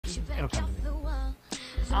It'll come to me.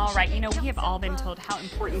 All right, you know, we have all been told how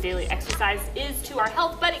important daily exercise is to our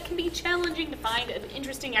health, but it can be challenging to find an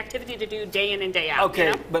interesting activity to do day in and day out. Okay,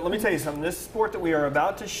 you know? but let me tell you something. This sport that we are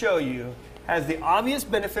about to show you has the obvious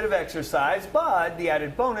benefit of exercise, but the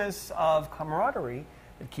added bonus of camaraderie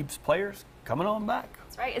that keeps players coming on back.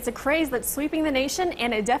 That's right. It's a craze that's sweeping the nation,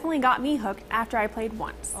 and it definitely got me hooked after I played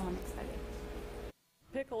once. Oh, I'm excited.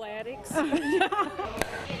 Pickle addicts.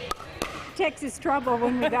 Texas trouble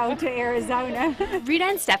when we go to Arizona. Rita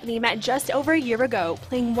and Stephanie met just over a year ago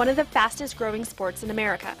playing one of the fastest growing sports in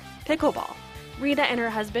America, pickleball. Rita and her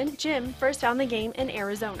husband, Jim, first found the game in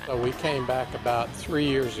Arizona. So we came back about 3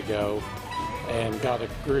 years ago and got a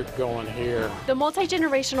group going here. The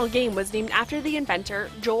multi-generational game was named after the inventor,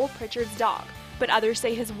 Joel Pritchard's dog. But others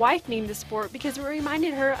say his wife named the sport because it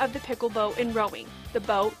reminded her of the pickle boat in rowing, the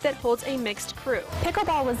boat that holds a mixed crew.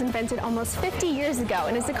 Pickleball was invented almost 50 years ago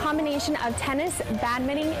and is a combination of tennis,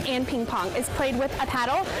 bad-mitten, and ping pong. It's played with a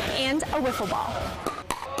paddle and a wiffle ball.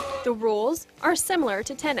 The rules are similar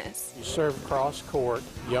to tennis. You serve cross court.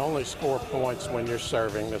 You only score points when you're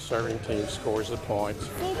serving. The serving team scores the points.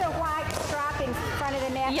 See the white stripe in front of the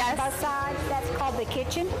net Yes. on both sides? That's called the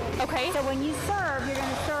kitchen. Okay. So when you serve, you're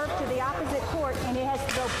going to serve to the opposite court, and it has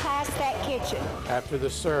to go past that kitchen. After the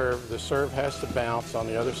serve has to bounce on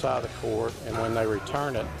the other side of the court, and when they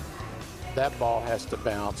return it, that ball has to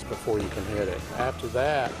bounce before you can hit it. After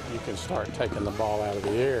that, you can start taking the ball out of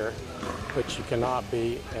the air, but you cannot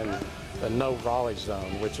be in the no volley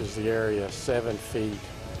zone, which is the area 7 feet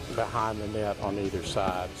behind the net on either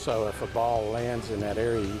side. So if a ball lands in that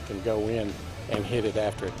area, you can go in and hit it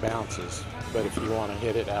after it bounces. But if you want to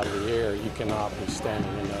hit it out of the air, you cannot be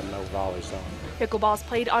standing in that no volley zone. Pickleball is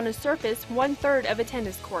played on a surface 1/3 of a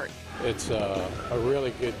tennis court. It's a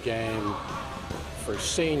really good game for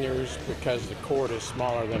seniors because the court is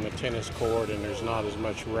smaller than a tennis court and there's not as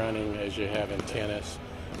much running as you have in tennis.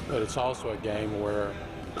 But it's also a game where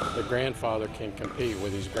the grandfather can compete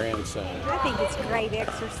with his grandson. I think it's great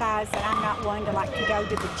exercise, and I'm not one to like to go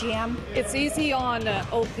to the gym. It's easy on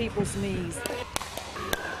old people's knees.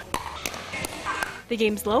 The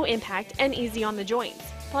game's low impact and easy on the joints.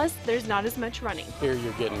 Plus, there's not as much running. Here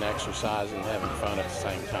you're getting exercise and having fun at the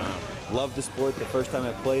same time. Loved the sport the first time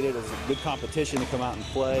I played it. It was a good competition to come out and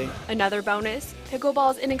play. Another bonus,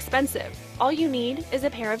 pickleball is inexpensive. All you need is a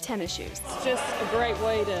pair of tennis shoes. It's just a great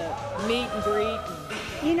way to meet and greet.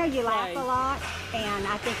 You know, you laugh Right. a lot, and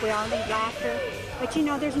I think we all need laughter. But you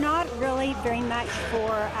know, there's not really very much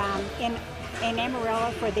for in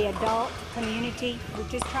Amarillo for the adult community. We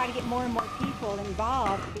just try to get more and more people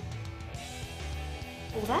involved.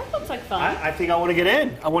 Well, that looks like fun. I think I want to get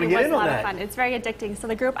in. I want to It get was in a on lot that. of fun. It's very addicting. So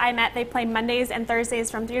the group I met, they play Mondays and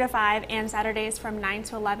Thursdays from 3 to 5 and Saturdays from 9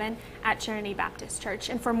 to 11 at Trinity Baptist Church.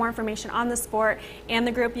 And for more information on the sport and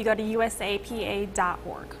the group, you go to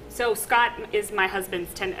usapa.org. So Scott is my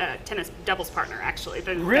husband's tennis doubles partner, actually.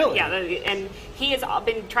 Really? Yeah, and he has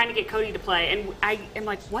been trying to get Cody to play, and I am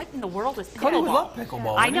like, what in the world is pickleball? Cody would love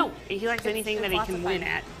pickleball, I wouldn't know. He likes anything that he lots can of win fun.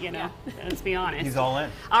 at, you know. Let's be honest. He's all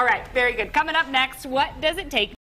in. All right, very good. Coming up next, what does it take